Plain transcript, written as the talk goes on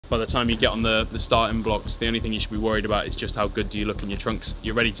By the time you get on the starting blocks, the only thing you should be worried about is just how good do you look in your trunks.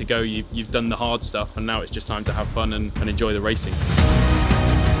 You're ready to go, you've done the hard stuff, and now it's just time to have fun and enjoy the racing.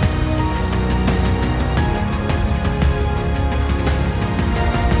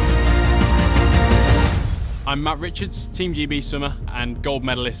 I'm Matt Richards, Team GB swimmer and gold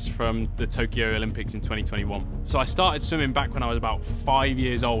medalist from the Tokyo Olympics in 2021. So I started swimming back when I was about 5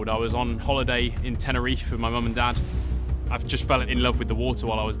 years old. I was on holiday in Tenerife with my mum and dad. I've just fell in love with the water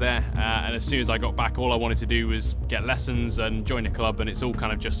while I was there, and as soon as I got back, all I wanted to do was get lessons and join a club, and it's all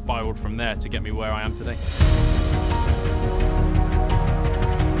kind of just spiraled from there to get me where I am today.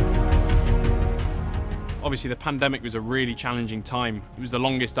 Obviously the pandemic was a really challenging time. It was the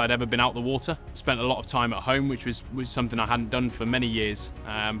longest I'd ever been out the water. Spent a lot of time at home, which was something I hadn't done for many years.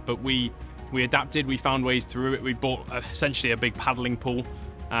 But we adapted, we found ways through it. We bought essentially a big paddling pool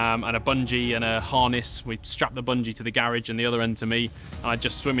and a bungee and a harness. We strapped the bungee to the garage and the other end to me, and I'd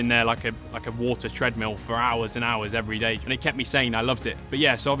just swim in there like a water treadmill for hours and hours every day. And it kept me sane, I loved it. But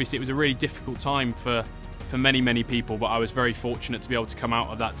yeah, so obviously it was a really difficult time for many people, but I was very fortunate to be able to come out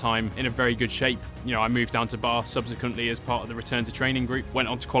of that time in a very good shape. You know, I moved down to Bath subsequently as part of the return to training group, went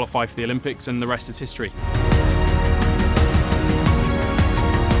on to qualify for the Olympics, and the rest is history.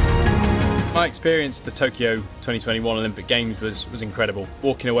 My experience at the Tokyo 2021 Olympic Games was incredible.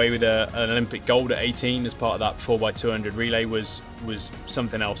 Walking away with an Olympic gold at 18 as part of that 4x200 relay was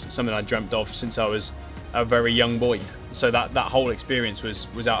something else. It's something I dreamt of since I was a very young boy. So that whole experience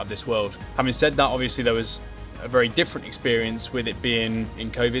was out of this world. Having said that, obviously there was a very different experience with it being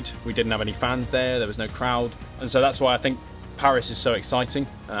in COVID. We didn't have any fans there was no crowd. And so that's why I think Paris is so exciting,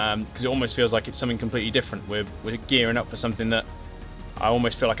 because it almost feels like it's something completely different. We're gearing up for something that I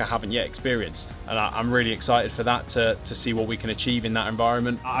almost feel like I haven't yet experienced, and I'm really excited for that, to see what we can achieve in that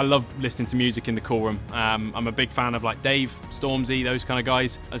environment. I love listening to music in the cool room. I'm a big fan of like Dave, Stormzy, those kind of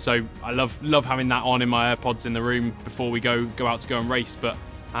guys, and so I love having that on in my AirPods in the room before we go out to go and race. But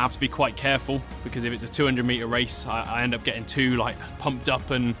I have to be quite careful, because if it's a 200-meter race, I end up getting too like pumped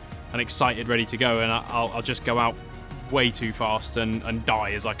up and excited, ready to go, and I'll just go out way too fast and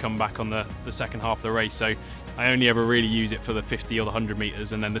die as I come back on the second half of the race. So I only ever really use it for the 50 or the 100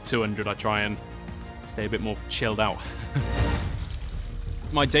 meters, and then the 200 I try and stay a bit more chilled out.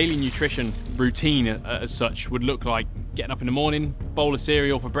 My daily nutrition routine as such would look like getting up in the morning, bowl of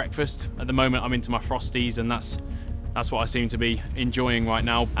cereal for breakfast. At the moment I'm into my Frosties, and that's what I seem to be enjoying right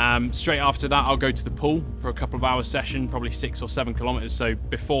now. Straight after that I'll go to the pool for a couple of hours session, probably 6 or 7 kilometers. So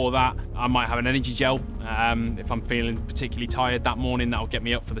before that I might have an energy gel. If I'm feeling particularly tired that morning, that'll get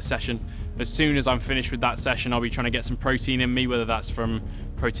me up for the session. As soon as I'm finished with that session, I'll be trying to get some protein in me, whether that's from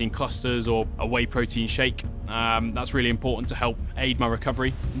protein clusters or a whey protein shake. That's really important to help aid my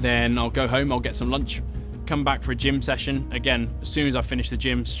recovery. Then I'll go home, I'll get some lunch, come back for a gym session. Again, as soon as I finish the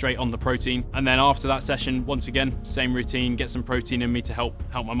gym, straight on the protein. And then after that session, once again, same routine, get some protein in me to help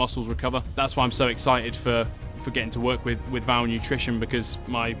my muscles recover. That's why I'm so excited for getting to work with Vow Nutrition, because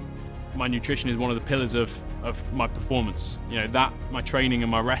my nutrition is one of the pillars of my performance. You know, that, my training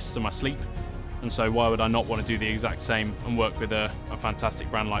and my rest and my sleep. And so why would I not want to do the exact same and work with a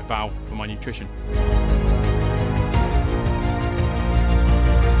fantastic brand like Vow for my nutrition?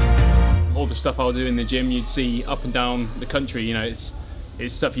 All the stuff I'll do in the gym, you'd see up and down the country. You know, it's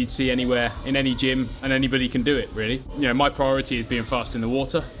stuff you'd see anywhere in any gym, and anybody can do it, really. You know, my priority is being fast in the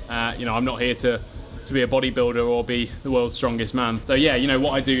water. You know, I'm not here to be a bodybuilder or be the world's strongest man. So yeah, you know,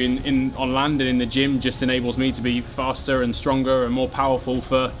 what I do on land and in the gym just enables me to be faster and stronger and more powerful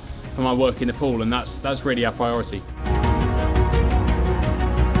for my work in the pool, and that's really our priority.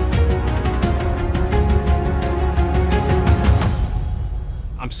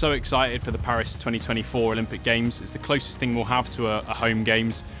 I'm so excited for the Paris 2024 Olympic Games. It's the closest thing we'll have to a home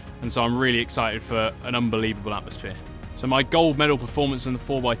games, and so I'm really excited for an unbelievable atmosphere. So my gold medal performance in the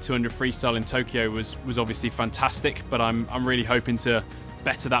 4x200 freestyle in Tokyo was obviously fantastic, but I'm really hoping to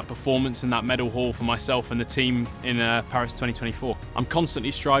better that performance and that medal haul for myself and the team in Paris 2024. I'm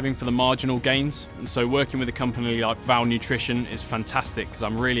constantly striving for the marginal gains, and so working with a company like Vow Nutrition is fantastic, because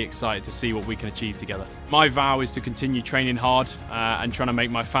I'm really excited to see what we can achieve together. My vow is to continue training hard and trying to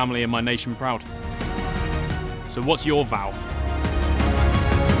make my family and my nation proud. So what's your vow?